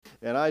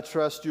And I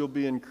trust you'll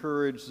be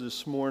encouraged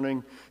this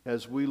morning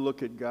as we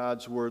look at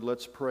God's Word.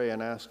 Let's pray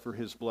and ask for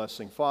His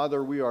blessing.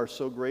 Father, we are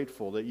so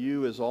grateful that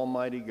you, as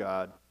Almighty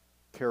God,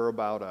 care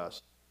about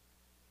us.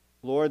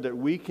 Lord, that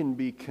we can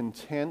be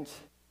content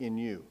in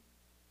you.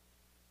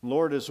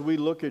 Lord, as we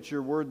look at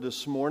your Word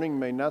this morning,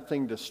 may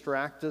nothing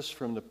distract us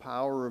from the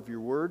power of your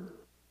Word.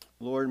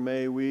 Lord,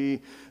 may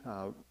we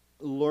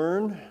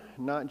learn,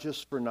 not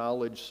just for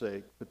knowledge's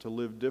sake, but to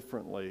live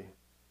differently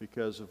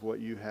because of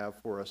what you have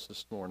for us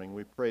this morning.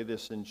 We pray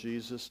this in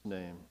Jesus'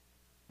 name.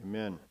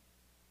 Amen.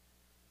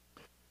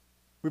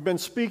 We've been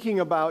speaking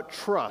about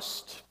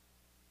trust.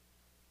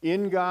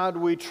 In God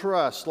we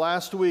trust.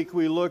 Last week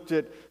we looked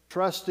at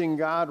trusting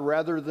God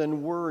rather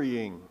than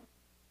worrying.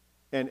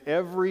 And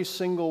every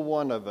single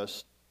one of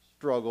us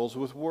struggles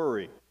with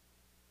worry.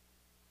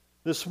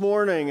 This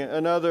morning,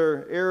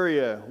 another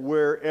area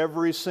where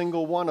every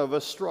single one of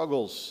us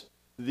struggles,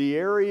 the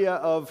area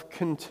of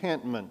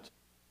contentment.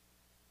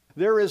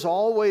 There is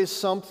always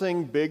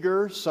something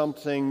bigger,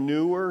 something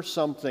newer,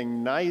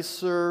 something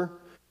nicer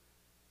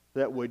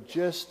that would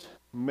just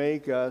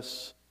make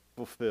us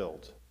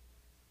fulfilled.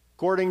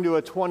 According to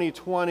a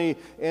 2020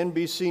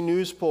 NBC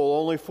News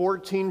poll, only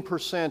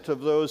 14%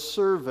 of those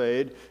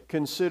surveyed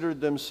considered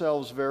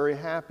themselves very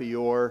happy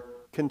or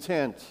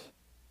content.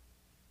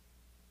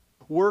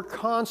 We're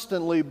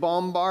constantly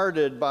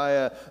bombarded by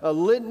a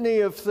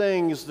litany of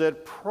things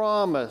that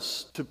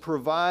promise to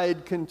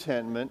provide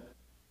contentment,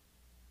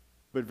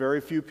 but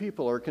very few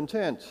people are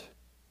content.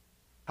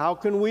 How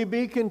can we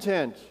be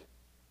content?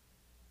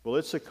 Well,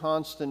 it's a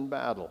constant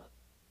battle.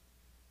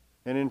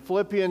 And in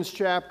Philippians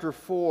chapter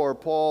 4,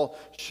 Paul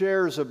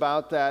shares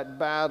about that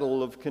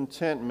battle of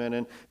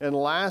contentment. And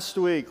last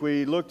week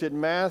we looked at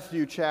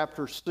Matthew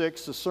chapter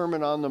 6, the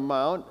Sermon on the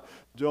Mount.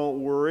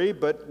 Don't worry,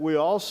 but we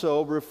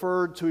also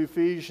referred to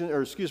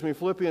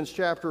Philippians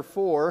chapter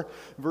 4,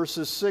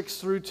 verses 6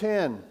 through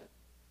 10,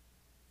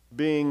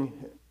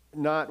 being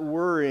not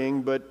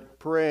worrying, but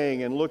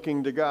praying and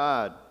looking to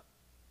God.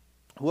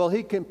 Well,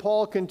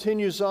 Paul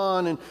continues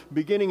on, and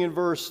beginning in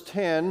verse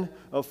 10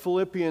 of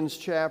Philippians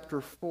chapter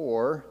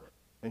 4,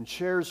 and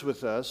shares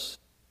with us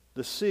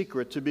the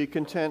secret to be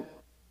content.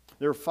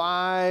 There are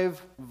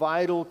 5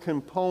 vital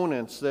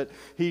components that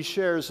he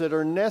shares that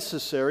are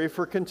necessary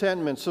for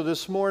contentment. So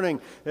this morning,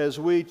 as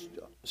we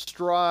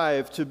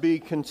strive to be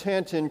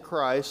content in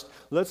Christ,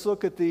 let's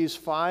look at these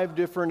 5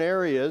 different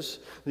areas,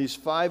 these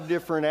 5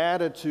 different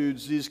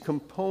attitudes, these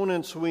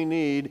components we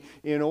need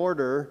in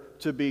order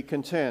to be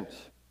content.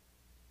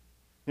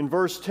 In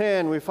verse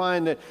 10, we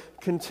find that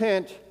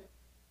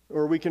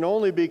we can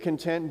only be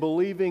content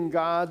believing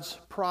God's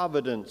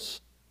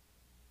providence.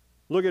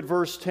 Look at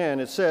verse 10.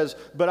 It says,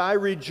 "But I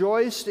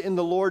rejoiced in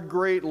the Lord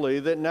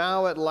greatly that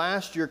now at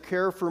last your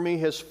care for me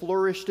has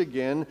flourished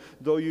again,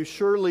 though you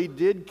surely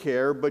did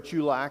care, but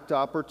you lacked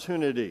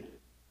opportunity."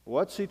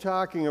 What's he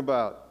talking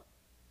about?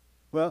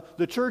 Well,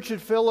 the church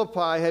at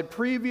Philippi had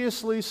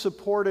previously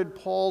supported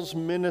Paul's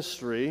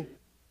ministry,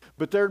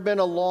 but there had been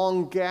a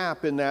long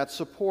gap in that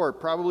support,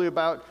 probably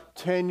about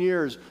 10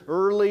 years.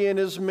 Early in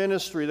his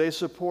ministry, they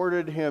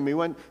supported him.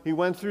 He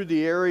went through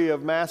the area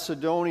of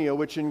Macedonia,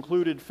 which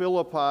included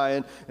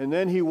Philippi, and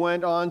then he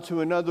went on to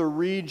another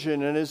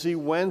region. And as he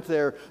went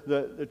there,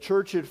 the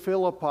church at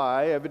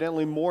Philippi,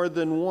 evidently more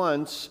than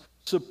once,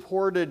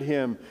 supported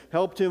him,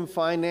 helped him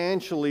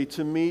financially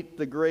to meet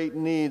the great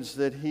needs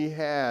that he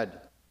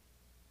had.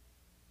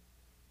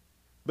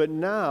 But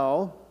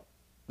now,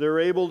 they're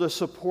able to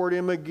support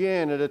him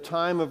again at a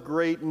time of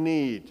great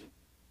need.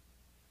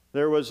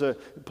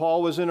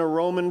 Paul was in a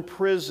Roman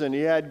prison.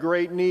 He had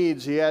great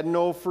needs. He had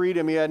no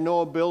freedom. He had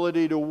no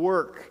ability to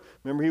work.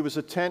 Remember, he was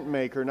a tent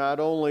maker. Not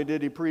only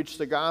did he preach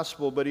the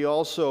gospel, but he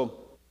also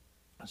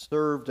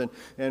served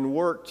and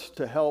worked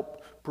to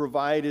help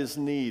provide his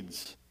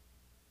needs.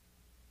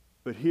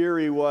 But here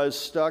he was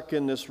stuck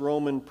in this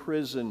Roman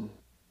prison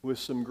with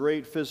some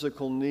great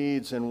physical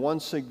needs. And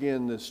once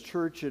again, this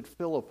church at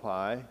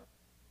Philippi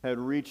had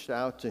reached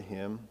out to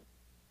him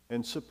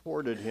and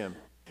supported him.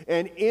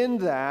 And in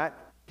that,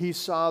 he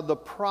saw the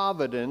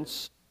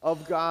providence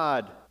of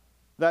God.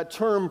 That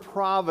term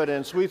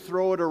providence, we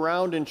throw it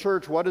around in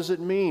church. What does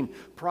it mean?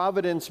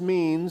 Providence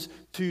means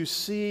to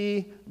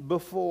see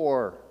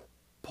before.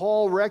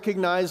 Paul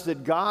recognized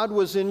that God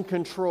was in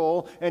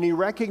control, and he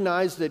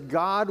recognized that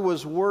God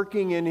was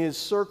working in his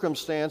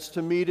circumstance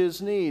to meet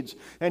his needs.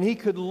 And he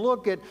could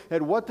look at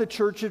what the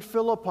church at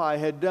Philippi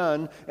had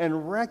done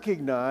and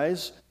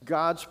recognize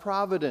God's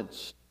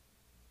providence.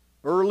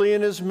 Early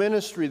in his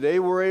ministry, they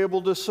were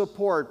able to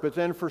support, but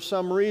then for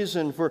some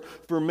reason, for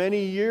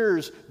many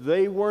years,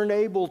 they weren't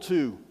able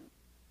to.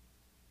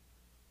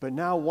 But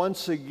now,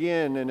 once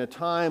again, in a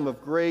time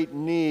of great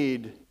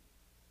need,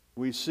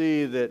 we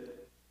see that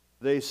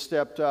they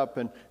stepped up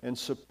and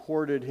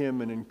supported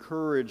him and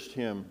encouraged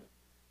him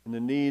in the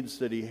needs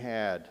that he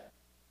had.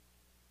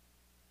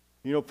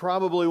 You know,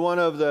 probably one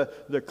of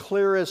the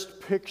clearest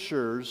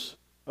pictures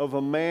of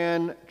a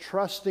man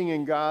trusting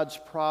in God's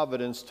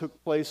providence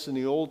took place in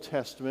the Old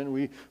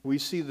Testament. We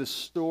see the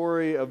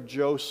story of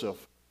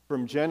Joseph.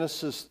 from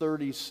Genesis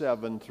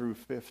 37 through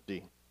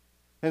 50.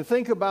 And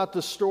think about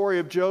the story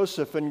of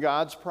Joseph and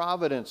God's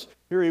providence.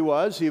 Here he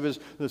was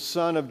the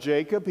son of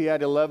Jacob. He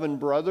had 11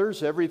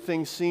 brothers.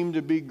 Everything seemed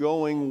to be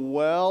going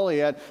well.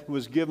 He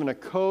was given a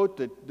coat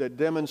that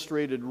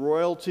demonstrated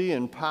royalty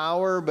and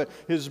power, but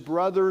his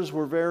brothers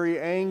were very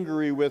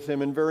angry with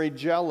him and very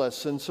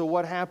jealous. And so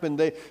what happened?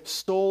 They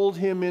sold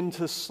him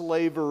into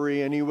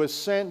slavery, and he was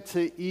sent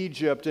to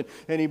Egypt,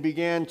 and he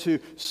began to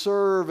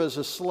serve as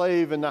a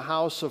slave in the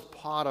house of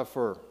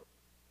Potiphar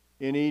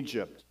in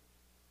Egypt.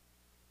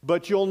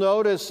 But you'll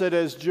notice that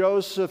as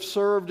Joseph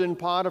served in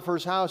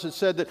Potiphar's house, it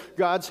said that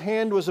God's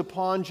hand was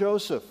upon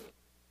Joseph.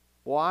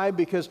 Why?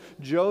 Because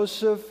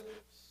Joseph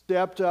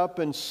stepped up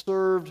and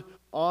served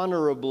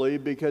honorably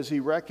because he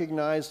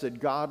recognized that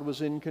God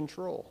was in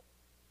control.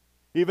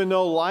 Even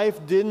though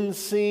life didn't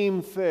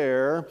seem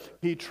fair,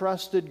 he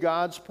trusted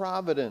God's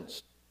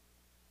providence.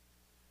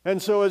 And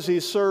so as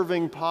he's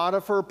serving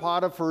Potiphar,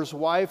 Potiphar's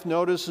wife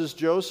notices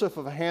Joseph,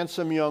 a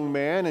handsome young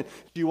man, and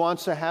she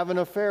wants to have an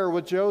affair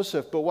with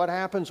Joseph. But what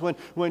happens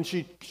when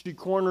she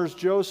corners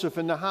Joseph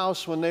in the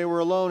house when they were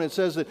alone? It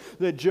says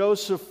that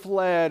Joseph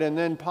fled, and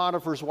then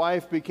Potiphar's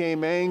wife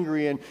became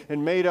angry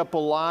and made up a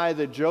lie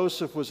that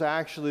Joseph was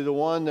actually the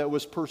one that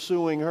was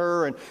pursuing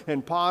her,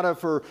 and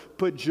Potiphar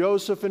put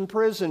Joseph in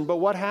prison. But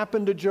what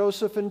happened to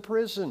Joseph in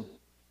prison?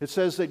 It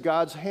says that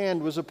God's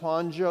hand was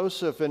upon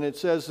Joseph, and it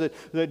says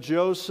that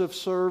Joseph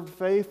served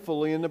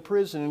faithfully in the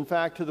prison. In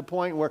fact, to the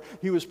point where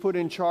he was put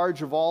in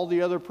charge of all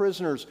the other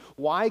prisoners.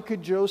 Why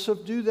could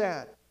Joseph do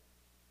that?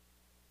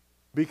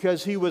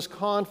 Because he was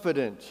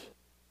confident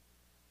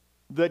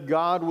that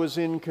God was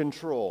in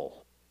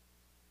control.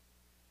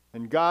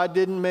 And God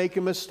didn't make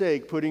a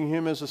mistake putting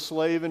him as a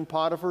slave in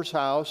Potiphar's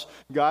house.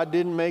 God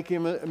didn't make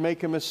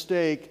a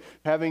mistake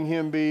having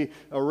him be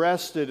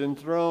arrested and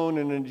thrown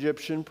in an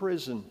Egyptian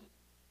prison.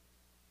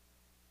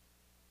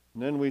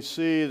 And then we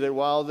see that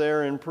while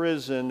they're in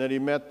prison, that he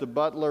met the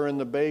butler and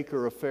the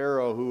baker of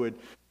Pharaoh, who had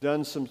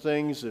done some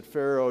things that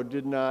Pharaoh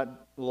did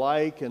not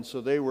like, and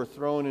so they were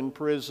thrown in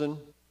prison.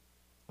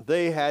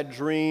 They had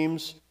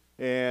dreams,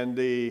 and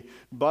the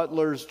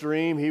butler's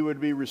dream, he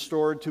would be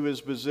restored to his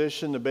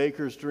position. The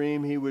baker's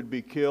dream, he would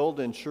be killed,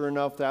 and sure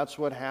enough, that's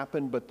what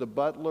happened. But the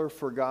butler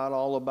forgot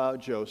all about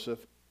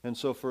Joseph, and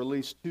so for at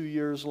least 2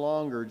 years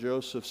longer,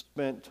 Joseph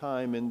spent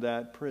time in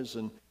that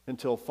prison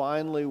until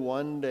finally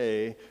one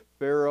day,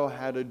 Pharaoh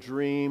had a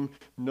dream,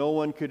 no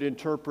one could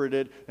interpret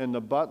it, and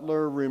the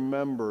butler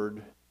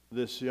remembered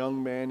this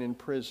young man in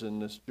prison,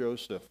 this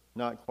Joseph,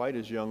 not quite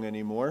as young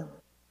anymore,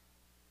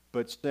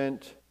 but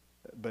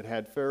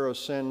had Pharaoh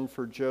send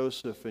for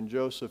Joseph, and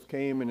Joseph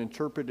came and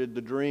interpreted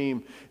the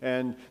dream,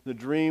 and the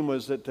dream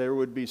was that there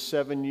would be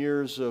 7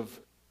 years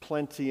of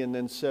plenty and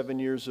then 7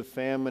 years of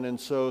famine. And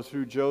so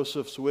through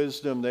Joseph's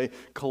wisdom, they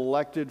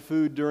collected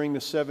food during the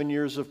 7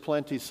 years of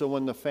plenty, so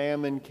when the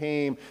famine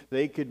came,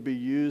 they could be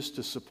used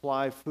to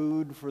supply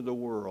food for the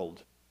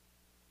world.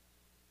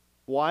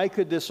 Why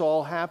could this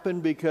all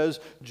happen? Because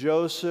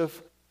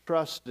Joseph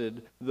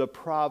trusted the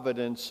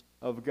providence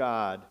of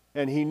God,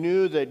 and he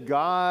knew that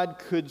God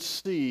could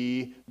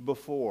see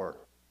before,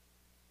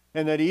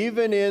 and that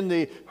even in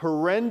the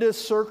horrendous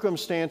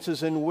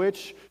circumstances in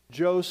which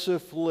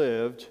Joseph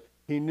lived,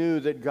 he knew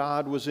that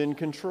God was in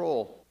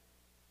control.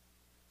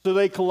 So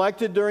they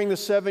collected during the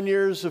 7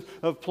 years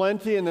of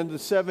plenty, and then the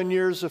 7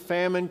 years of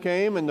famine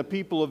came, and the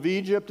people of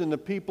Egypt and the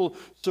people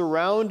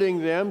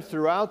surrounding them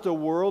throughout the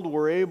world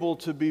were able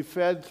to be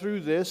fed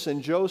through this,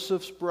 and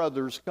Joseph's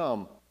brothers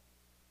come.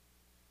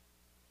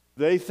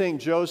 They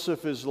think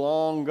Joseph is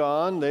long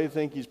gone. They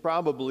think he's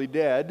probably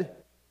dead.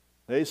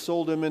 They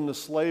sold him into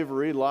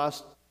slavery,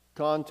 lost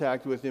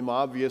contact with him,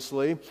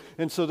 obviously.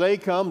 And so they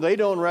come. They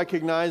don't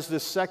recognize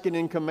this second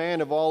in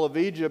command of all of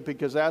Egypt,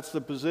 because that's the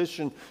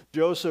position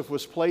Joseph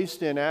was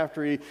placed in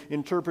after he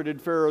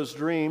interpreted Pharaoh's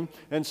dream.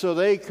 And so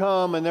they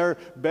come and they're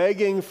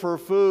begging for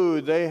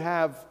food. They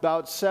have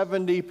about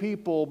 70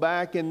 people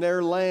back in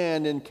their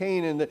land in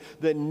Canaan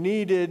that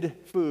needed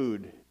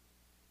food.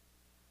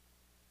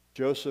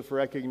 Joseph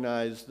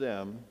recognized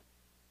them.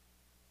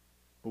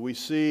 But we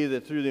see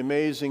that through the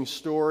amazing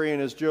story,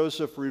 and as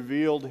Joseph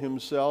revealed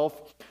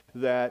himself,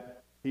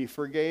 that he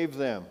forgave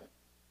them.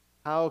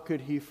 How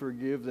could he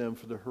forgive them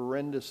for the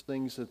horrendous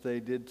things that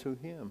they did to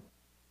him?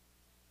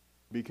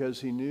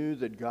 Because he knew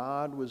that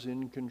God was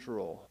in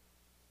control.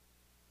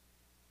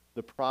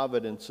 The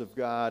providence of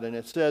God. And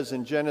it says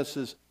in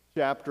Genesis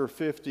chapter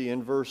 50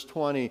 and verse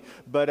 20,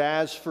 "But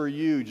as for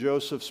you,"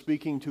 Joseph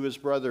speaking to his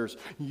brothers,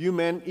 "you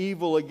meant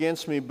evil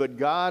against me, but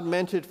God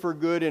meant it for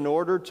good in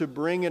order to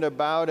bring it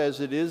about as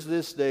it is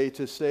this day,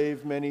 to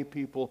save many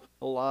people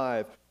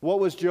alive." What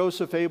was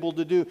Joseph able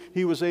to do?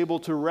 He was able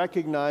to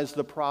recognize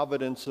the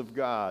providence of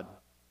God.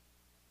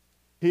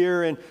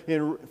 Here in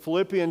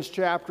Philippians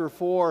chapter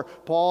 4,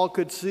 Paul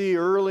could see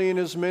early in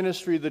his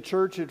ministry the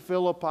church at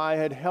Philippi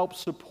had helped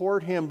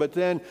support him, but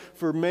then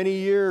for many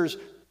years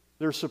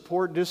Their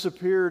support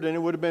disappeared, and it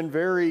would have been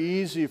very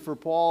easy for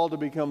Paul to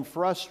become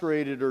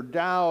frustrated or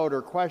doubt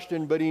or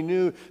question, but he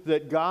knew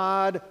that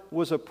God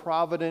was a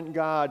provident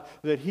God,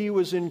 that he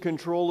was in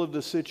control of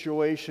the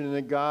situation, and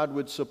that God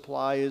would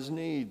supply his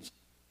needs.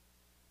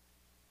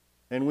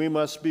 And we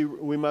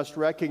must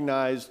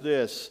recognize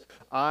this.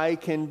 I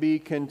can be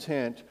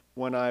content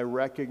when I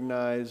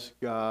recognize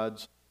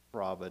God's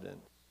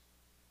providence.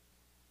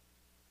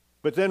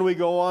 But then we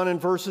go on in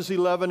verses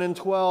 11 and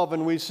 12,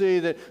 and we see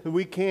that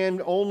we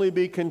can only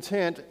be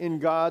content in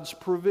God's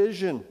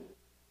provision.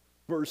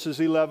 Verses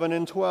 11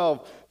 and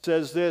 12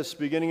 says this,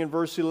 beginning in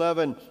verse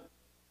 11,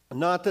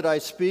 "Not that I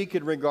speak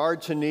in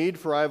regard to need,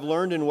 for I have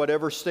learned in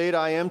whatever state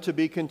I am to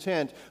be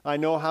content. I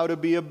know how to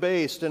be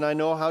abased, and I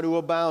know how to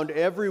abound.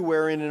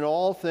 Everywhere and in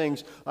all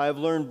things I have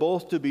learned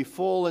both to be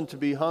full and to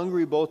be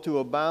hungry, both to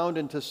abound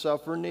and to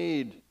suffer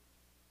need."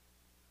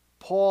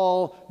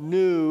 Paul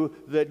knew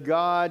that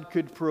God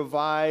could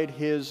provide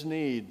his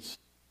needs,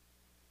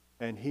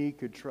 and he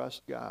could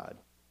trust God.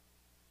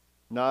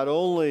 Not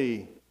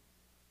only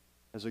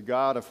as a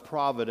God of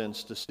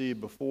providence to see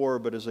before,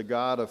 but as a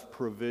God of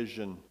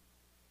provision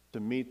to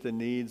meet the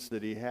needs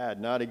that he had.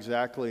 Not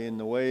exactly in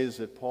the ways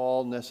that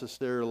Paul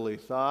necessarily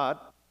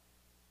thought,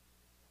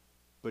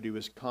 but he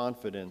was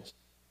confident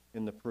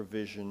in the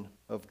provision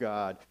of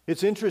God.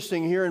 It's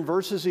interesting here in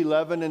verses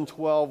 11 and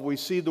 12, we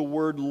see the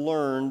word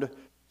learned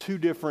two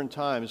different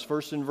times.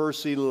 First in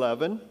verse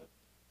 11,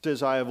 it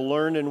says, "I have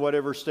learned in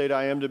whatever state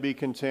I am to be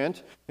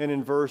content." And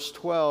in verse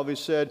 12, he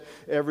said,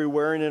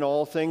 "Everywhere and in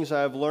all things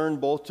I have learned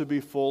both to be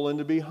full and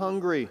to be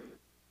hungry."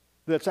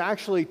 That's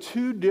actually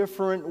two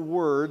different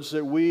words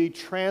that we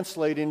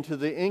translate into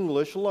the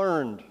English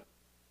learned.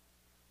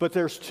 But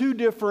there's two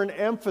different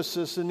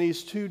emphasis in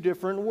these two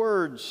different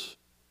words.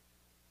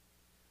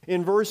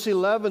 In verse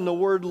 11, the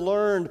word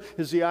learned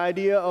is the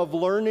idea of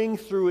learning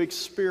through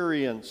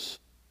experience.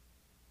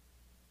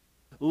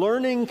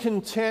 Learning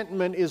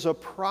contentment is a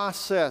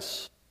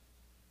process.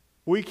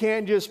 We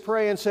can't just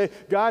pray and say,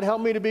 "God, help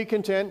me to be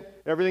content.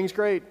 Everything's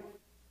great."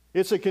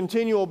 It's a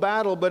continual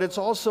battle, but it's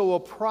also a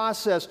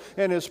process.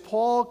 And as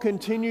Paul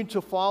continued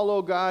to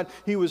follow God,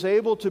 he was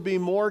able to be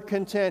more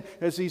content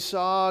as he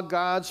saw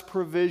God's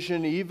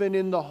provision even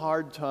in the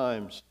hard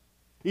times.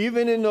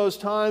 Even in those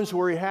times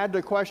where he had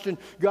to question,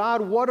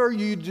 "God, what are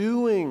you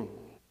doing?"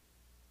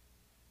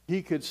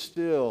 He could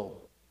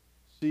still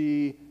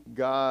see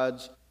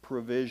God's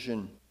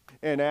provision.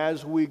 And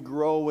as we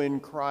grow in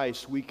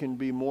Christ, we can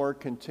be more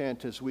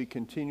content as we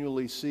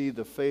continually see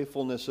the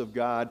faithfulness of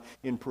God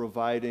in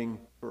providing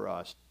for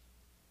us.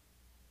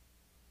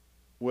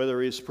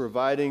 Whether he's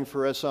providing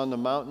for us on the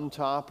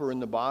mountaintop or in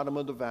the bottom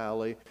of the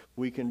valley,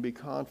 we can be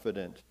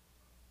confident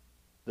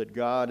that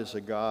God is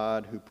a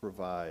God who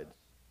provides.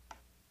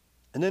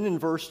 And then in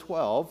verse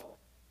 12,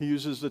 he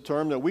uses the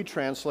term that we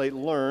translate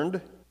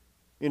learned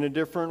in a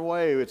different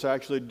way. It's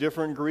actually a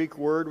different Greek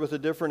word with a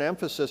different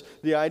emphasis.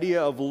 The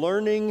idea of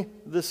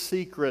learning the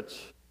secret.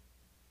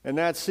 And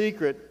that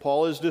secret,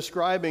 Paul is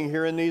describing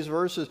here in these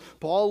verses.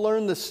 Paul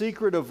learned the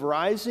secret of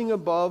rising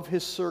above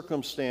his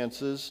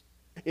circumstances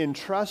in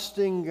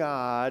trusting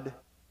God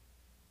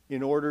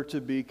in order to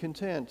be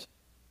content.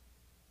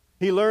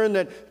 He learned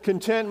that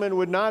contentment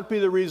would not be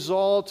the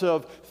result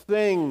of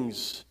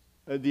things,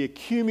 the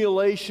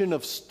accumulation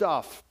of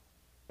stuff,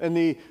 and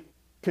the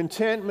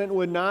contentment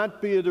would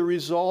not be the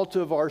result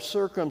of our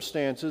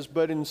circumstances,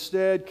 but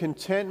instead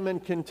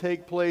contentment can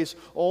take place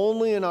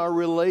only in our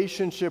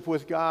relationship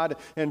with God.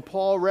 And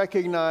Paul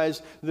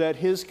recognized that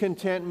his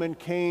contentment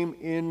came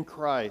in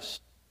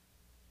Christ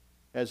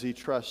as he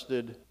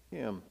trusted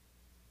him.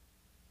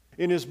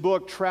 In his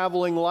book,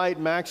 Traveling Light,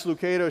 Max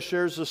Lucado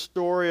shares the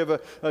story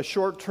of a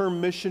short-term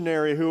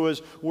missionary who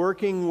was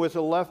working with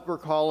a leper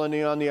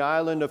colony on the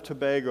island of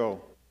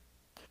Tobago.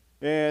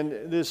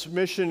 And this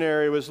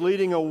missionary was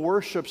leading a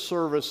worship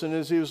service, and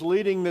as he was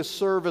leading this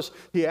service,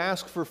 he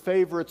asked for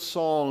favorite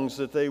songs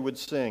that they would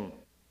sing.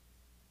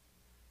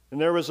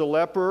 And there was a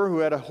leper who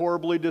had a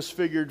horribly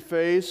disfigured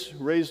face,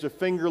 raised a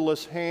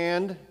fingerless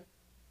hand,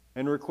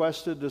 and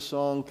requested the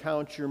song,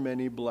 "Count Your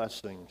Many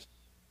Blessings."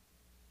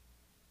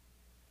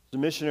 The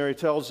missionary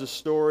tells the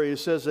story. He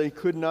says they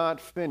could not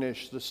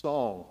finish the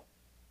song.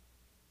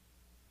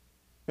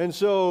 And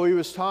so he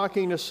was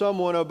talking to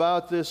someone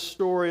about this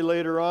story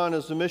later on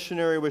as the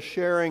missionary was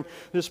sharing.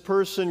 This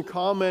person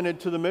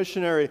commented to the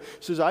missionary,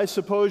 says, "I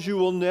suppose you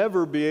will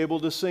never be able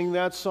to sing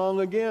that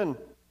song again."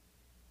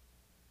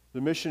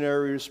 The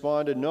missionary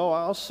responded, "No,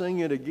 I'll sing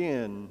it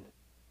again,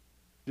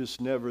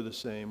 just never the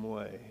same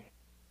way."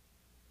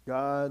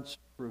 God's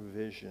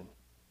provision.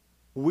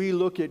 We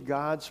look at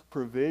God's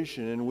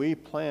provision and we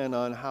plan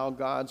on how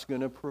God's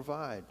going to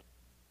provide.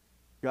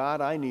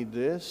 God, I need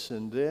this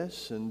and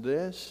this and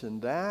this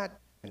and that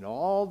and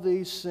all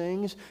these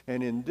things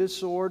and in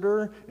this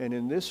order and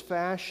in this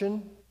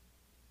fashion.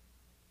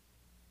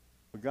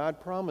 But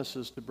God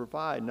promises to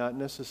provide, not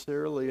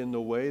necessarily in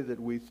the way that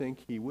we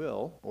think He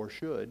will or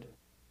should,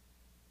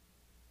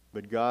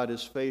 but God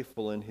is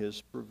faithful in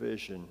His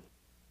provision,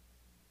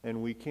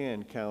 and we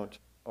can count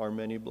our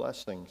many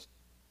blessings.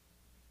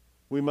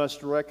 We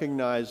must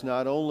recognize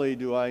not only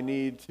do I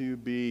need to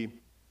be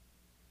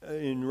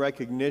in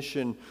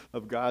recognition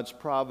of God's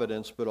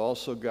providence, but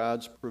also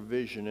God's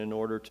provision in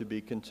order to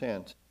be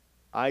content.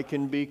 I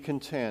can be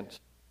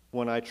content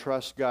when I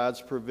trust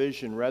God's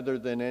provision rather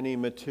than any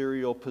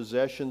material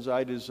possessions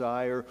I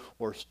desire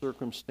or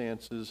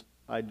circumstances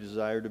I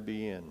desire to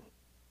be in.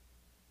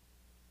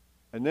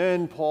 And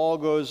then Paul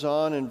goes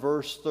on in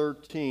verse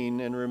 13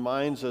 and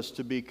reminds us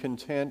to be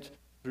content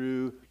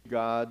through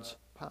God's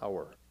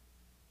power.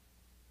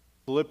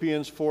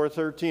 Philippians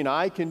 4:13,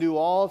 I can do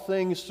all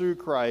things through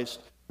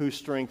Christ who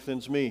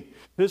strengthens me.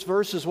 This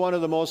verse is one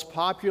of the most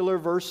popular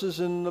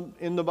verses in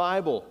the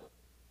Bible.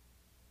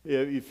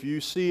 If you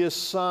see a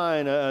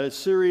sign, a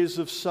series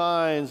of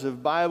signs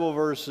of Bible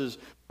verses,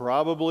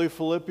 probably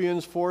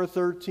Philippians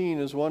 4:13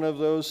 is one of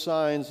those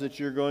signs that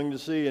you're going to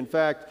see. In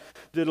fact,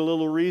 did a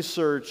little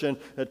research and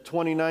a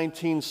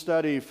 2019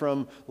 study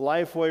from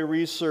Lifeway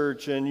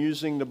Research and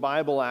using the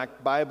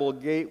Bible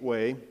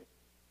Gateway.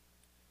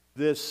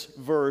 This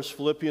verse,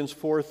 Philippians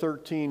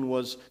 4:13,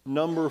 was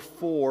number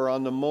 4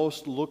 on the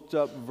most looked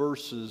up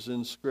verses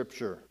in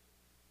Scripture.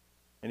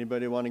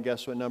 Anybody want to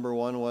guess what number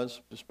 1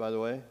 was, just by the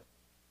way?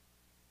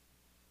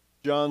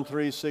 John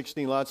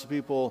 3:16. Lots of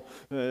people,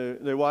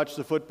 they watch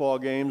the football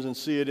games and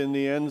see it in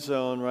the end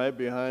zone right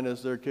behind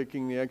as they're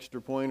kicking the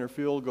extra point or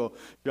field goal.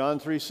 John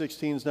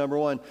 3:16 is number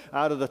 1.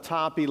 Out of the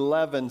top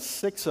 11,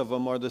 6 of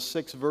them are the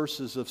 6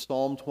 verses of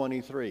Psalm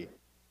 23.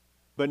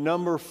 But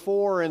number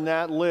 4 in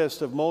that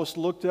list of most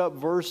looked up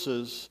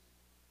verses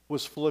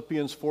was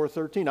Philippians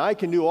 4:13. I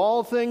can do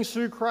all things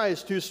through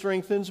Christ who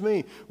strengthens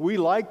me. We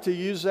like to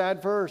use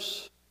that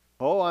verse.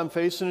 Oh, I'm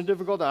facing a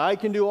difficult time. I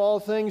can do all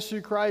things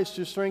through Christ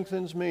who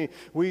strengthens me.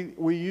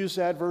 We use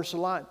that verse a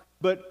lot.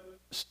 But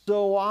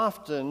so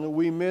often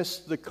we miss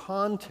the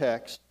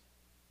context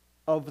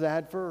of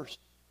that verse.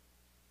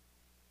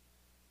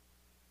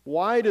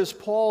 Why does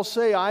Paul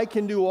say, I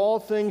can do all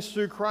things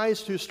through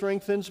Christ who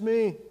strengthens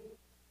me?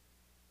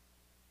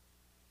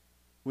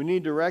 We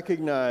need to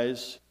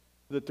recognize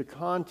that the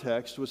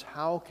context was,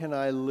 how can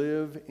I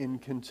live in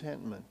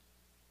contentment?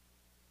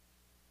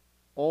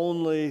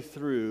 Only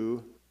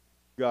through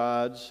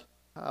God's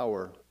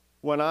power.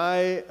 When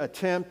I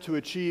attempt to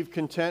achieve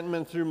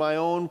contentment through my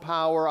own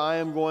power, I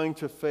am going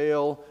to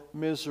fail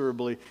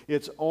miserably.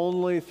 It's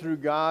only through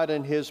God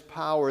and His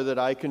power that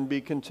I can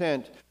be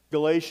content.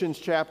 Galatians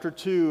chapter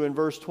 2 and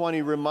verse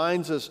 20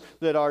 reminds us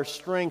that our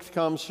strength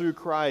comes through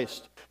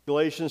Christ.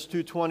 Galatians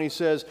 2:20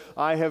 says,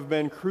 I have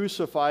been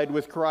crucified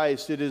with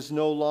Christ. It is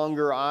no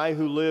longer I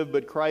who live,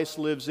 but Christ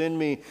lives in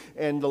me.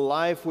 And the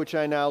life which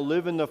I now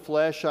live in the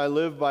flesh, I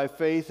live by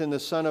faith in the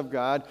Son of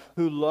God,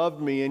 who loved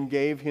me and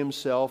gave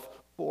Himself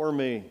for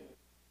me.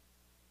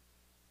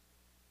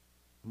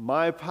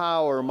 My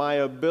power, my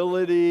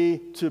ability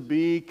to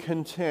be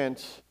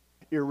content,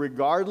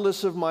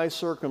 irregardless of my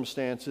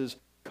circumstances,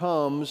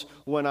 comes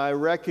when I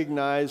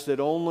recognize that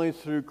only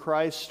through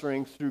Christ's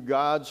strength, through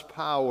God's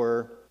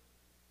power,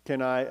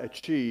 can I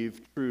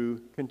achieve true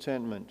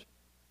contentment.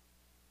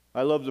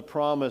 I love the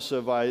promise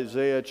of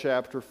Isaiah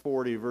chapter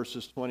 40,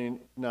 verses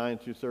 29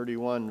 through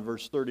 31.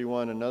 Verse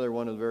 31, another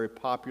one of the very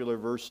popular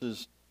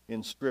verses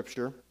in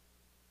Scripture.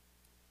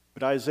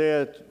 But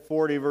Isaiah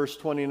 40, verse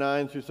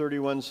 29 through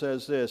 31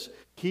 says this,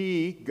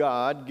 He,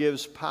 God,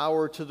 gives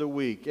power to the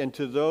weak, and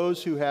to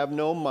those who have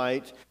no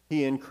might,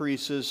 He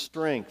increases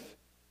strength.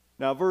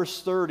 Now,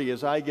 verse 30,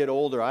 as I get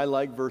older, I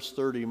like verse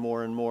 30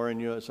 more and more,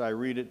 and as I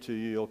read it to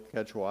you, you'll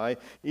catch why.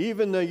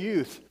 Even the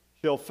youth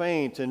shall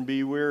faint and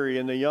be weary,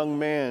 and the young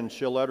man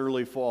shall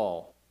utterly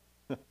fall.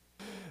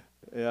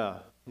 Yeah,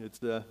 it's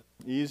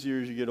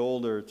easier as you get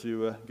older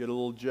to get a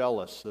little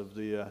jealous of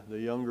the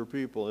younger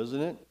people,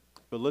 isn't it?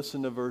 But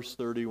listen to verse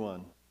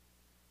 31.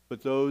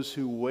 But those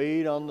who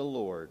wait on the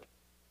Lord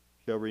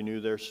shall renew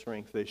their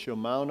strength. They shall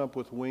mount up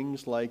with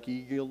wings like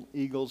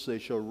eagles. They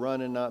shall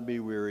run and not be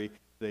weary.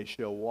 They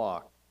shall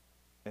walk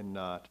and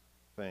not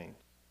faint.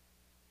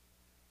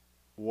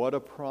 What a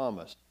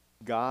promise.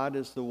 God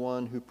is the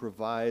one who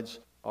provides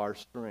our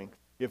strength.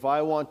 If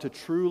I want to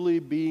truly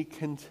be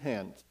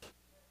content,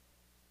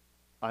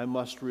 I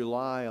must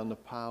rely on the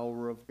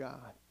power of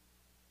God.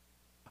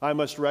 I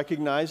must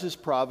recognize His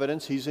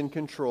providence. He's in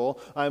control.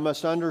 I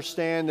must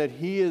understand that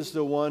He is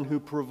the one who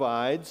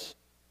provides.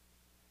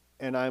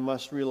 And I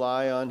must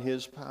rely on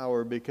His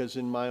power, because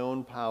in my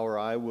own power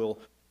I will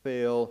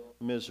fail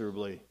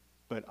miserably.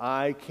 But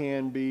I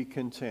can be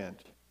content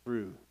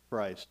through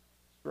Christ's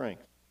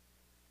strength.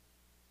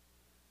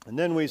 And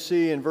then we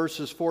see in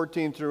verses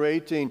 14 through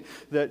 18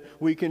 that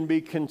we can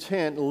be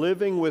content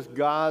living with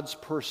God's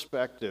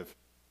perspective.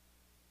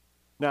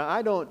 Now,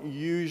 I don't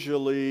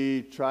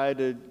usually try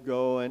to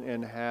go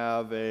and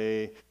have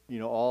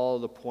all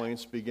the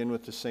points begin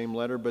with the same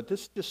letter, but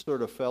this just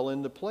sort of fell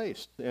into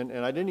place. And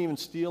I didn't even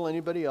steal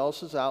anybody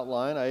else's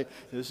outline.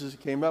 This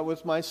came up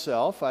with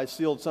myself. I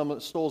stole some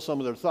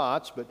of their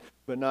thoughts,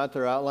 but not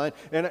their outline.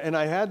 And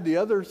I had the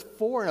other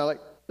 4, and I'm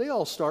like, they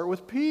all start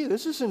with P.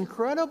 This is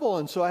incredible.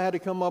 And so I had to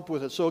come up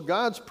with it. So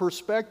God's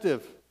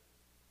perspective.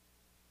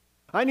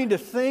 I need to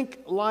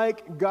think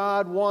like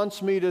God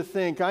wants me to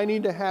think. I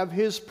need to have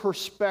His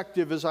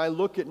perspective as I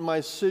look at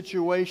my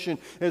situation,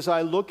 as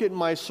I look at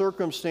my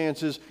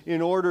circumstances,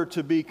 in order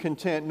to be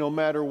content no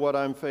matter what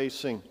I'm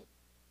facing.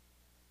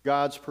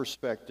 God's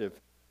perspective.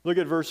 Look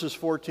at verses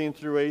 14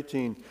 through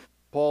 18.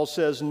 Paul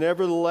says,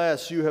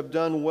 "Nevertheless, you have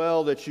done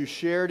well that you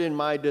shared in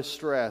my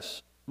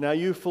distress. Now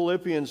you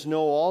Philippians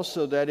know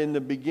also that in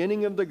the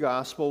beginning of the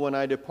gospel, when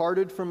I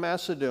departed from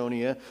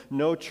Macedonia,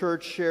 no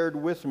church shared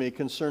with me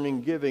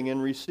concerning giving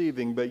and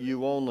receiving, but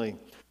you only.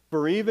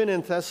 For even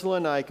in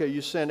Thessalonica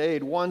you sent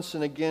aid once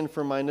and again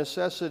for my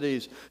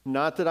necessities.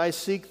 Not that I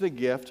seek the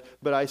gift,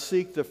 but I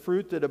seek the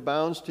fruit that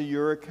abounds to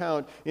your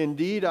account.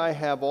 Indeed, I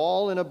have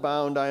all and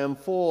abound. I am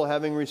full,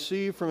 having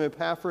received from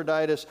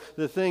Epaphroditus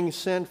the things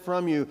sent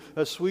from you,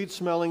 a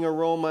sweet-smelling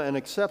aroma, an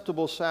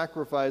acceptable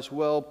sacrifice,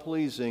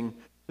 well-pleasing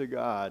to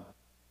God."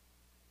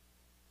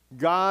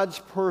 God's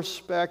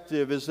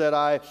perspective is that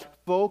I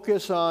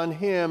focus on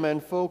Him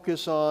and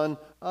focus on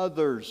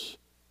others.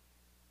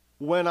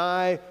 When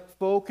I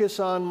focus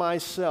on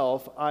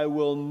myself, I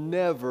will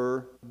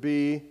never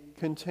be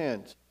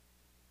content.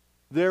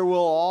 There will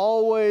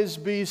always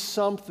be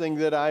something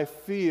that I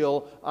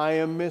feel I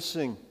am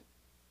missing.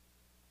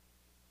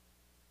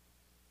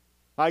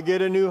 I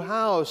get a new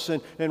house,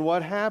 and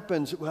what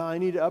happens? Well, I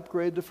need to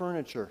upgrade the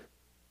furniture.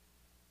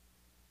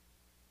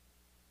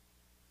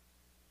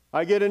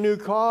 I get a new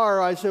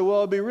car. I say, well,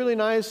 it'd be really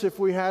nice if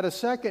we had a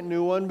second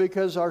new one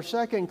because our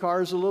second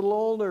car is a little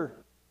older.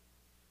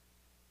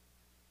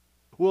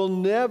 We'll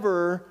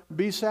never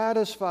be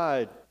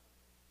satisfied.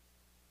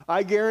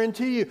 I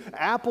guarantee you,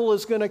 Apple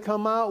is going to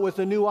come out with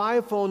a new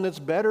iPhone that's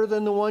better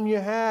than the one you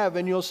have,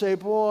 and you'll say,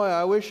 boy,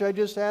 I wish I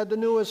just had the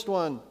newest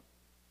one.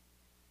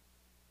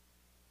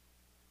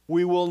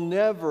 We will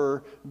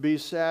never be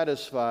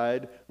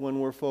satisfied when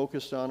we're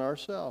focused on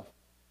ourselves.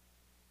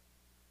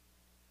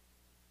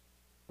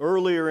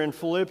 Earlier in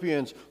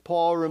Philippians,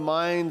 Paul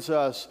reminds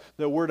us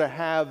that we're to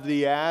have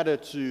the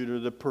attitude or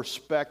the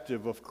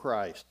perspective of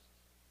Christ.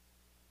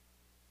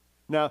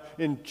 Now,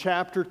 in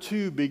chapter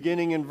 2,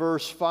 beginning in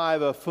verse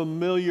 5, a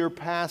familiar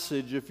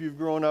passage, if you've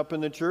grown up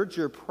in the church,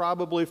 you're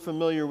probably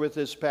familiar with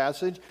this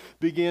passage,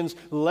 begins,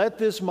 "Let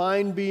this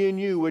mind be in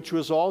you, which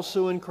was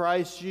also in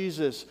Christ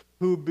Jesus,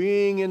 who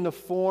being in the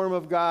form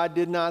of God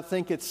did not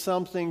think it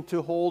something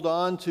to hold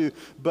on to,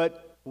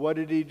 but what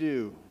did He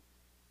do?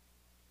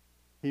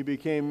 He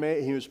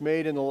was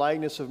made in the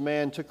likeness of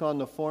man, took on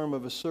the form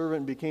of a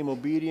servant, became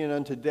obedient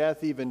unto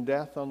death, even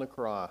death on the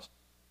cross."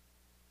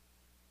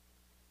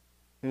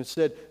 And it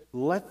said,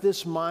 "Let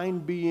this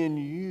mind be in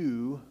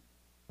you,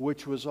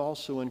 which was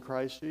also in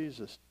Christ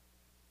Jesus."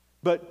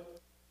 But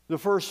the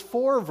first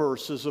 4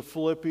 verses of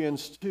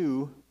Philippians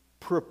 2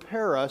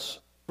 prepare us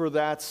for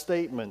that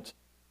statement,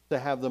 to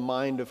have the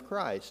mind of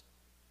Christ.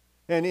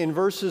 And in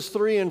verses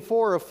 3 and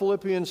 4 of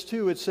Philippians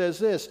 2, it says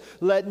this,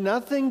 "Let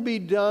nothing be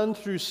done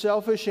through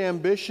selfish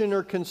ambition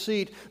or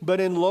conceit, but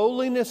in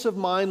lowliness of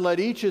mind let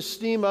each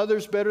esteem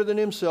others better than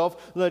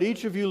himself. Let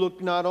each of you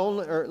look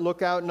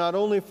out not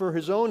only for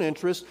his own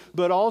interest,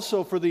 but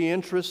also for the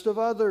interest of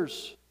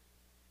others."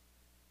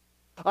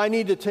 I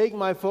need to take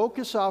my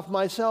focus off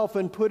myself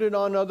and put it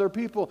on other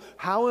people.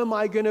 How am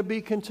I going to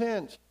be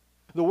content?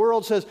 The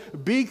world says,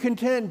 be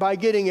content by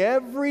getting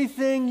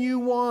everything you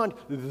want.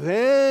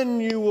 Then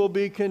you will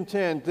be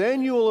content.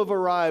 Then you will have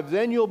arrived.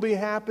 Then you'll be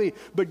happy.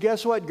 But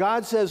guess what?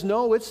 God says,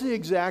 no, it's the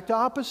exact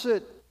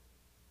opposite.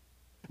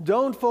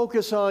 Don't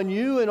focus on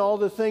you and all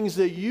the things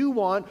that you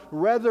want.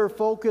 Rather,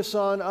 focus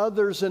on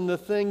others and the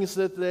things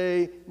that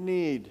they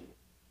need.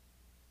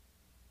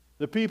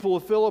 The people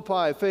of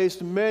Philippi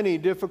faced many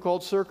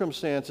difficult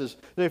circumstances.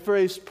 They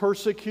faced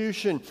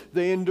persecution.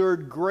 They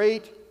endured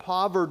great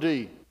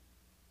poverty.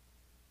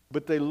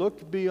 But they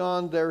looked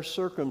beyond their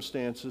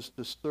circumstances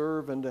to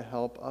serve and to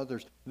help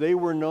others. They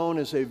were known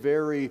as a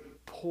very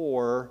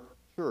poor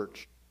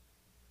church.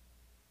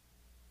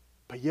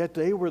 But yet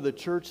they were the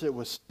church that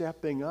was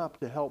stepping up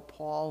to help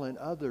Paul and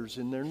others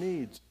in their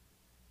needs.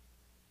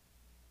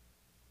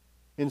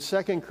 In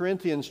 2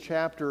 Corinthians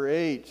chapter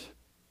 8,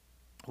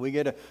 we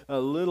get a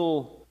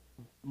little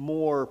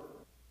more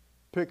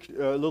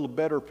a little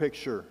better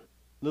picture,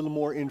 a little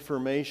more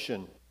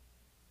information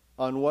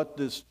on what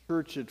this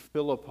church at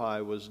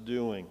Philippi was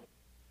doing.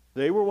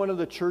 They were one of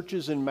the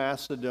churches in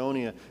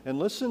Macedonia. And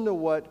listen to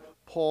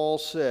what Paul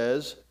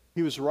says.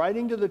 He was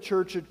writing to the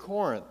church at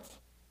Corinth,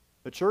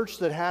 a church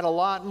that had a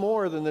lot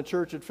more than the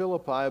church at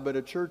Philippi, but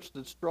a church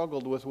that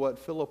struggled with what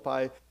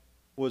Philippi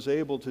was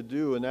able to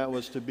do, and that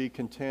was to be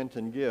content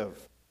and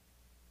give.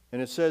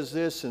 And it says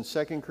this in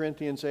 2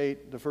 Corinthians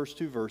 8, the first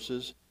 2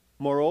 verses,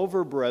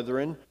 "Moreover,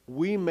 brethren,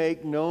 we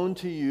make known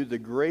to you the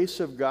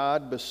grace of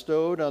God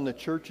bestowed on the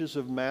churches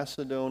of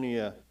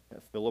Macedonia,"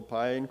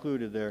 Philippi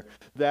included there,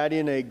 "that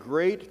in a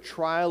great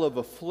trial of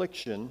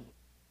affliction,"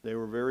 they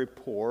were very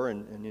poor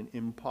and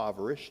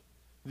impoverished,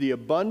 "the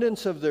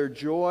abundance of their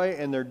joy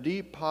and their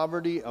deep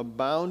poverty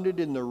abounded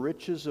in the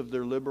riches of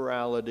their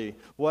liberality."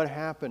 What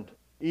happened?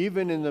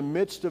 Even in the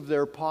midst of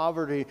their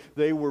poverty,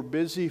 they were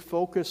busy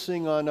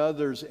focusing on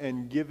others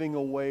and giving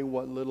away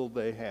what little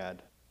they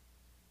had.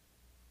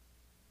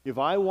 If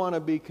I want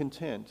to be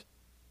content,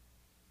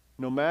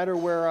 no matter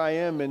where I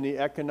am in the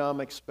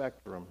economic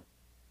spectrum,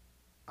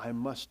 I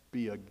must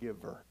be a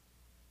giver.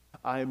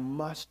 I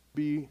must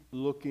be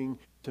looking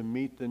to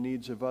meet the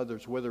needs of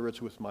others, whether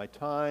it's with my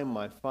time,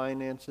 my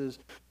finances,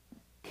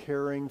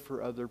 caring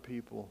for other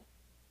people.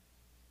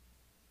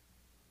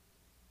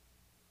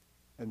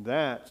 And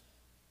that's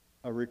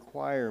a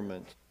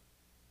requirement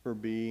for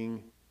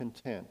being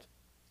content.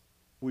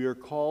 We are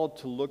called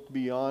to look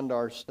beyond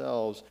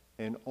ourselves,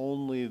 and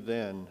only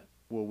then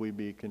will we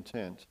be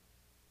content.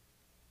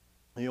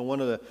 You know,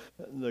 one of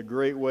the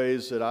great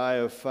ways that I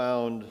have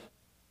found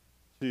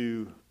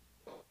to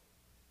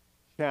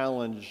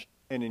challenge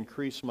and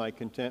increase my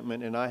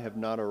contentment, and I have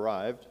not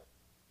arrived,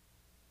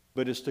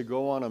 but is to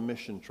go on a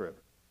mission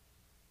trip.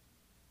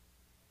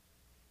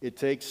 It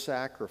takes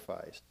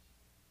sacrifice,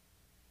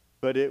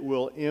 but it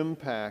will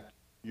impact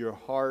your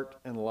heart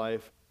and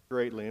life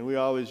greatly. And we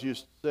always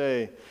used to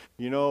say,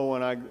 you know,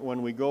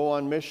 when we go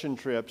on mission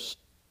trips,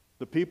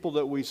 the people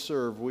that we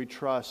serve, we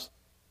trust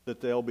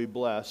that they'll be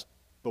blessed,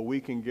 but we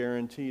can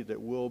guarantee that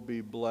we'll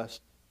be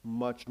blessed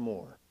much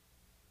more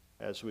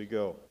as we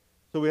go.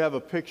 So we have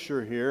a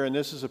picture here, and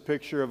this is a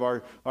picture of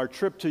our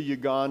trip to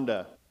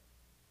Uganda.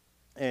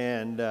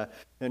 And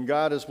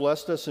God has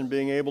blessed us in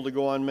being able to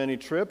go on many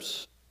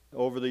trips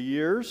over the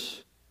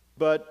years.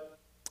 But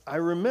I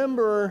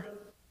remember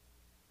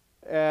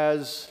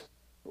as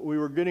we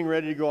were getting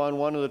ready to go on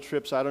one of the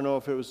trips, I don't know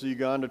if it was the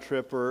Uganda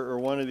trip or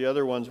one of the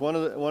other ones, one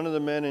of the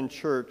men in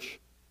church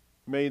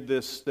made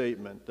this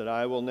statement that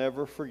I will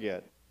never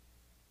forget.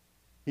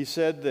 He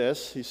said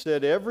this, he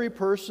said, "Every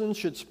person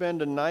should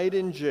spend a night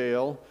in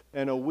jail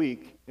and a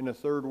week in a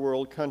third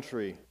world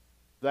country.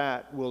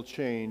 That will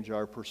change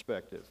our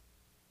perspective."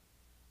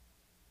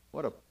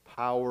 What a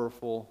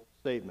powerful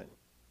statement.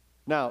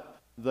 Now,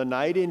 the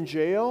night in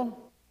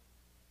jail,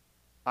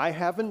 I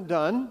haven't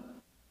done,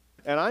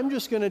 and I'm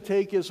just going to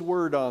take his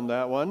word on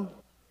that one.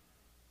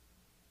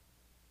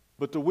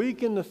 But the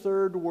week in the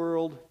third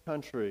world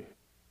country,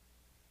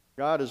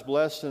 God is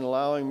blessed in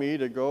allowing me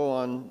to go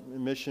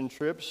on mission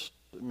trips,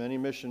 many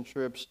mission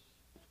trips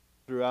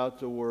throughout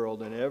the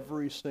world, and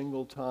every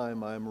single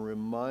time I'm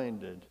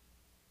reminded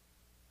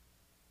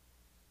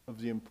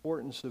of the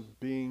importance of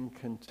being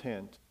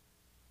content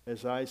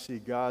as I see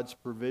God's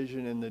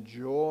provision and the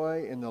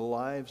joy in the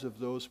lives of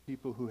those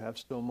people who have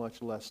so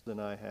much less than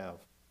I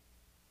have.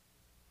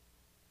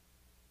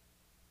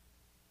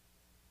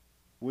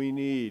 We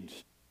need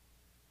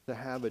to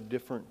have a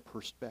different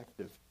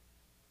perspective.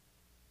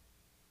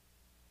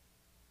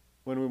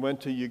 When we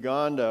went to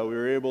Uganda, we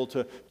were able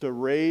to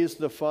raise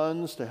the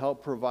funds to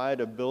help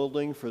provide a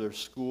building for their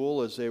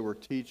school as they were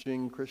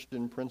teaching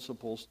Christian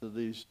principles to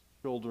these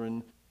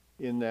children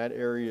in that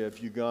area of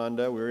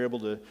Uganda. We were able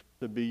to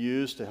be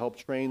used to help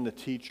train the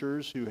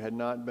teachers who had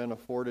not been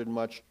afforded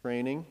much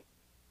training.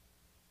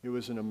 It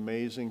was an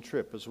amazing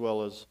trip, as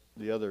well as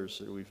the others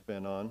that we've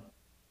been on.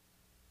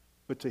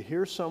 But to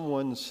hear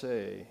someone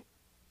say,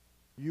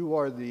 "You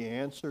are the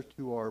answer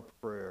to our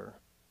prayer,"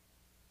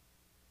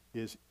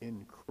 is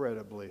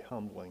incredibly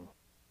humbling.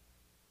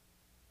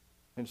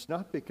 And it's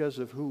not because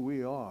of who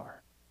we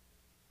are.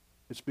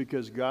 It's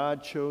because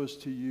God chose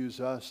to use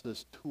us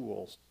as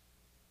tools.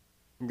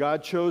 And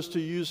God chose to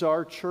use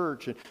our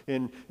church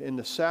in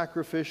the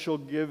sacrificial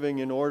giving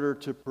in order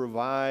to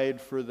provide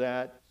for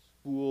that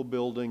school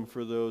building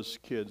for those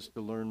kids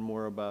to learn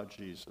more about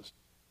Jesus.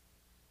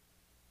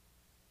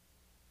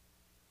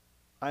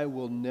 I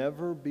will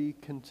never be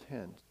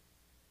content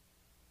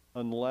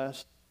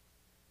unless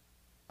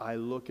I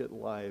look at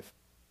life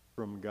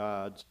from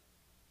God's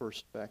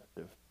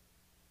perspective.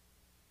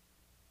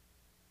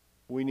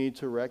 We need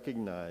to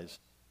recognize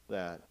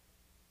that.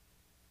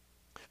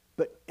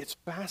 But it's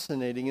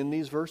fascinating in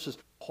these verses.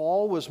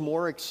 Paul was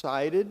more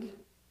excited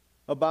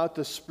about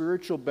the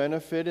spiritual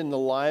benefit in the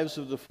lives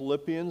of the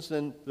Philippians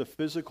than the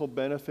physical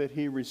benefit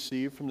he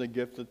received from the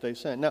gift that they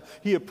sent. Now,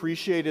 he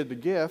appreciated the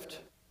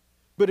gift.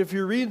 But if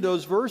you read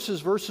those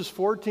verses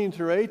 14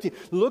 through 18,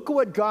 look at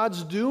what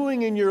God's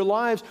doing in your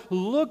lives.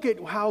 Look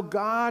at how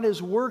God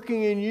is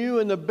working in you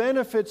and the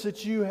benefits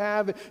that you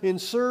have in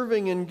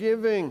serving and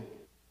giving.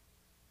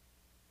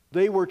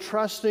 They were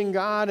trusting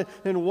God,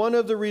 and one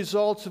of the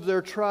results of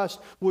their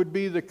trust would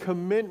be the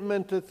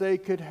commitment that they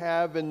could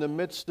have in the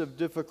midst of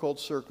difficult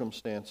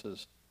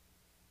circumstances.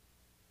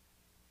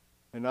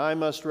 And I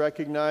must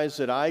recognize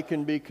that I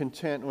can be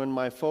content when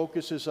my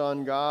focus is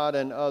on God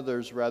and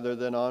others rather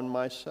than on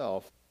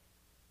myself.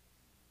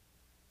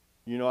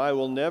 You know, I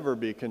will never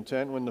be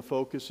content when the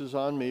focus is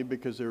on me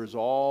because there is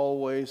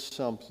always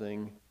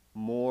something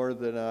more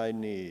that I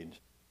need.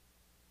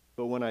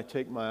 But when I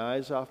take my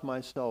eyes off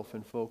myself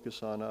and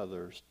focus on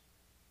others,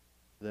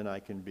 then I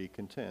can be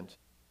content.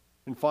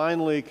 And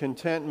finally,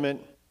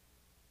 contentment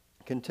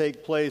can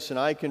take place, and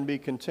I can be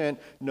content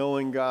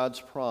knowing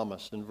God's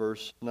promise in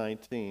verse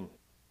 19.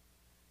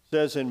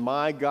 says, "And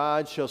my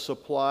God shall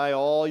supply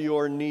all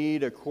your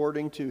need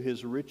according to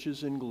his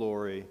riches in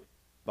glory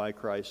by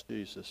Christ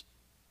Jesus."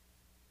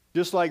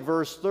 Just like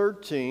verse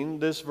 13,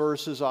 this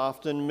verse is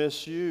often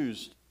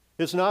misused.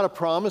 It's not a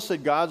promise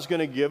that God's going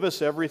to give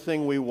us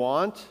everything we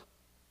want,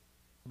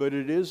 but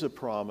it is a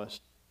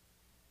promise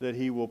that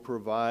he will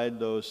provide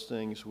those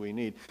things we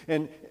need.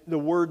 And the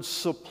word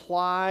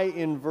supply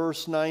in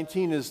verse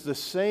 19 is the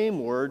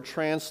same word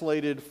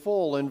translated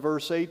full in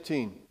verse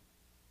 18.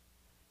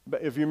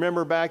 But if you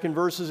remember back in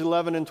verses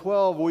 11 and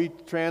 12, we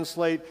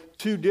translate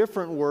two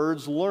different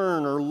words,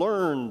 learn or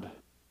learned.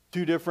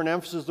 Two different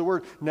emphases of the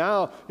word.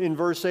 Now, in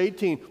verse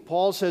 18,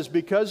 Paul says,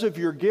 because of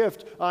your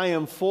gift, I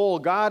am full.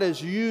 God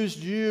has used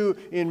you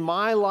in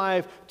my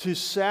life to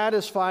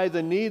satisfy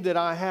the need that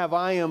I have.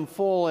 I am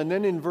full. And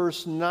then in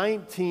verse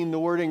 19, the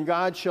word, and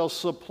God shall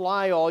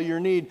supply all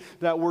your need.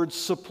 That word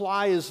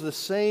supply is the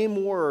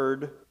same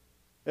word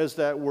as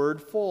that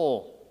word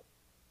full.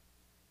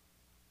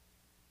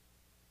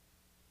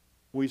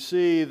 We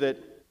see that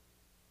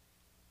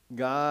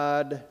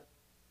God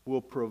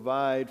will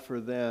provide for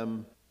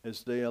them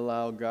as they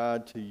allow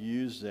God to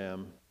use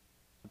them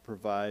to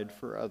provide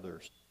for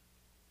others.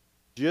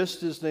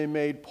 Just as they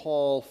made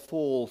Paul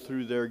full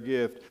through their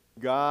gift,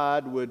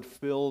 God would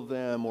fill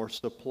them or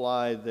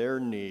supply their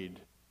need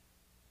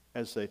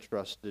as they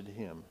trusted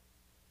him.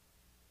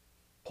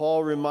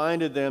 Paul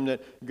reminded them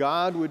that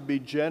God would be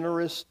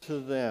generous to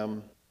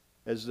them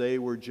as they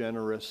were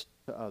generous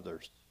to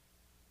others.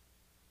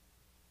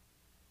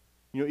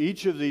 You know,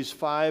 each of these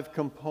five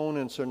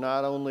components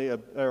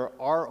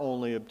are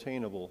only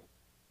obtainable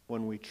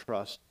when we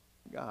trust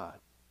God.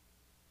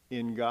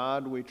 In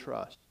God we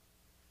trust.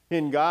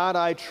 In God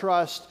I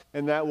trust,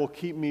 and that will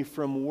keep me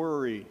from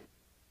worry.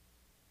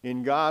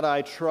 In God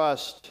I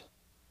trust,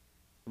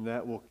 and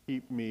that will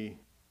keep me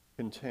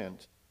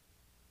content.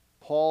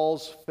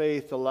 Paul's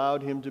faith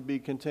allowed him to be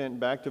content.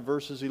 Back to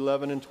verses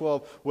 11 and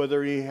 12.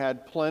 Whether he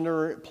had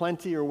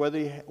plenty or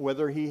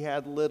whether he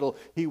had little,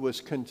 he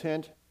was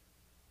content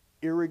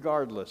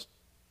irregardless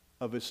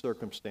of his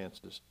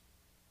circumstances.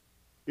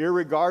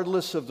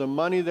 Irregardless of the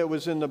money that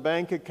was in the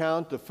bank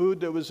account, the food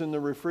that was in the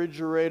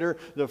refrigerator,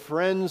 the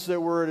friends that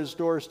were at his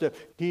doorstep,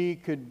 he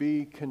could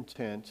be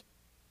content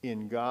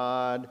in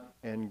God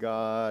and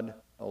God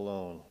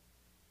alone.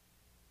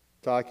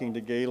 Talking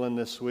to Galen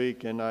this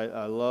week, and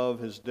I love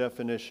his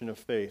definition of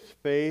faith.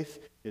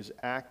 Faith is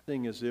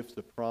acting as if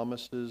the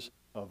promises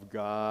of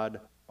God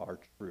are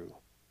true.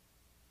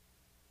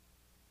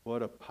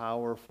 What a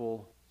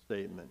powerful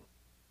statement.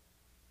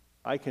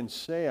 I can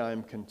say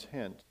I'm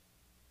content.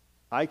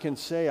 I can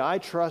say I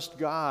trust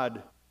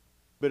God,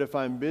 but if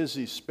I'm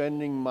busy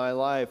spending my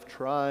life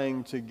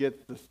trying to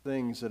get the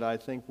things that I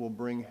think will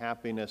bring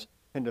happiness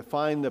and to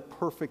find the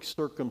perfect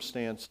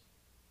circumstance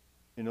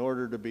in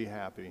order to be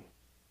happy,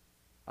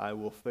 I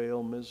will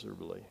fail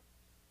miserably.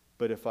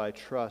 But if I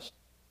trust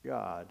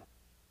God,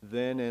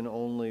 then and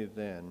only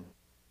then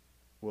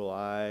will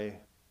I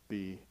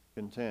be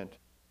content.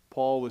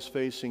 Paul was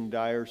facing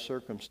dire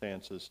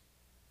circumstances.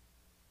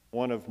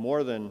 One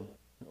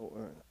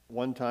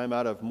time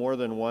out of more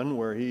than one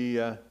where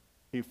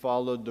he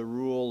followed the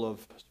rule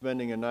of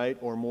spending a night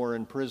or more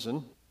in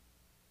prison,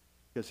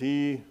 because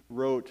he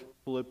wrote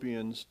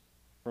Philippians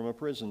from a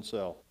prison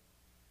cell.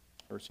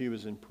 Of course, he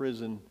was in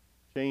prison,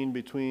 chained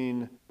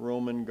between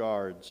Roman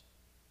guards.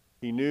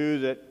 He knew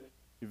that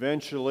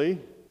eventually,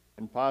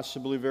 and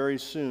possibly very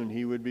soon,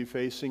 he would be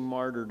facing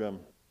martyrdom.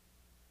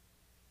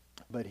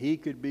 But he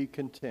could be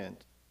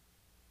content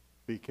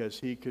because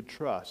he could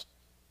trust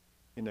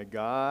in a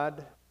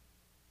God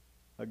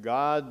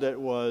that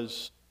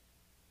was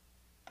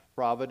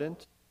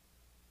provident.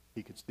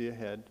 He could see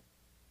ahead.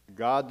 A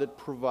God that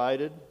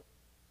provided.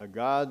 A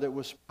God that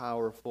was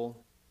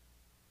powerful.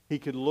 He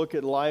could look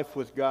at life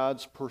with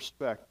God's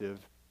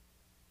perspective,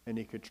 and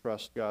he could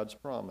trust God's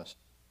promise.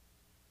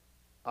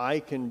 I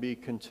can be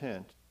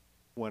content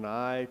when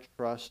I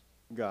trust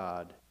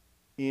God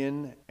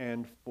in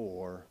and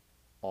for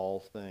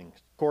all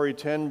things. Corrie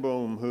ten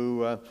Boom,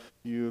 who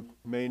you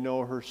may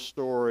know her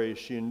story,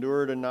 she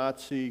endured a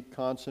Nazi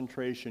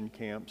concentration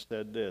camp,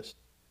 said this: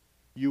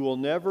 "You will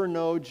never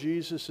know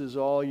Jesus is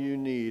all you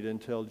need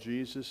until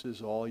Jesus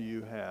is all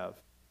you have."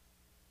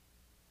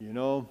 You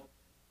know,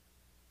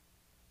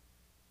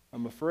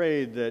 I'm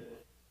afraid that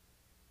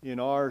in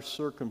our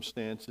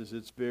circumstances,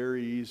 it's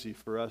very easy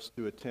for us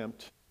to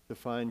attempt to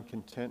find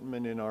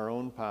contentment in our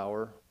own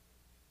power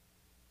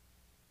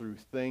through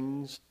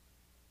things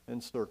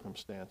and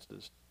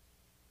circumstances.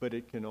 But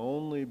it can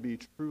only be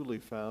truly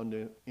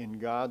found in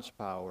God's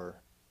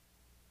power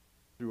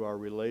through our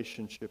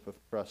relationship of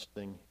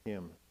trusting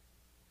him.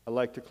 I'd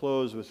like to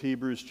close with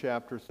Hebrews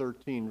chapter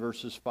 13,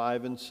 verses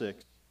 5 and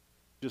 6.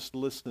 Just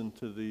listen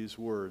to these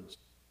words.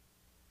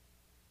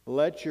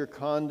 "Let your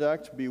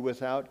conduct be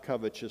without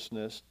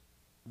covetousness.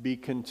 Be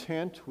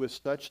content with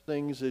such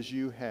things as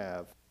you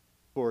have.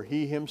 For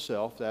he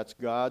himself," that's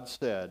God,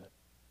 "said,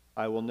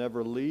 I will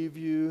never leave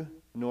you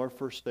nor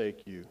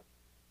forsake you.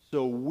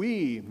 So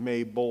we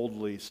may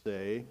boldly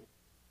say,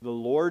 the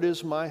Lord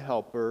is my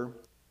helper.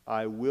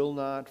 I will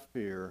not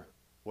fear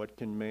what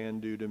can man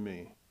do to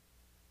me.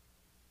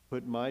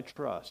 Put my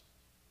trust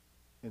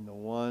in the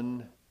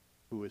one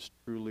who is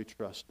truly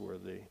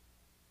trustworthy.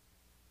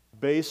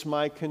 Base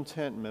my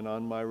contentment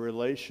on my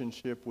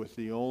relationship with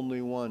the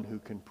only one who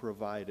can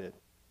provide it.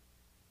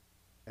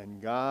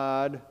 And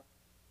God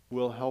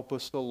will help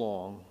us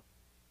along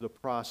the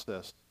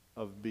process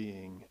of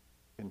being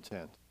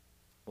content.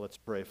 Let's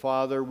pray.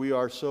 Father, we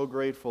are so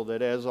grateful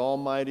that as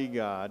Almighty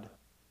God,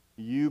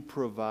 you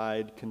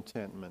provide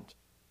contentment.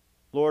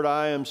 Lord,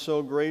 I am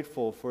so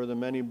grateful for the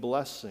many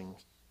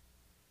blessings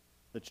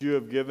that you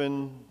have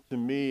given to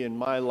me in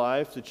my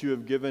life, that you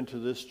have given to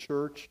this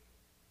church,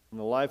 in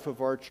the life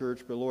of our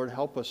church. But Lord,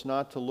 help us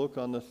not to look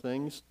on the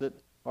things that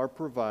are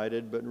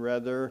provided, but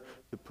rather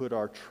to put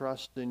our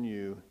trust in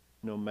you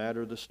no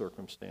matter the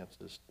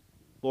circumstances.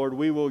 Lord,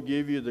 we will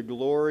give you the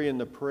glory and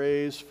the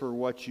praise for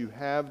what you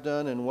have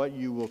done and what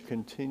you will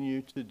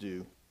continue to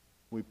do.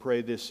 We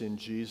pray this in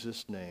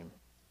Jesus' name.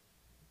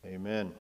 Amen.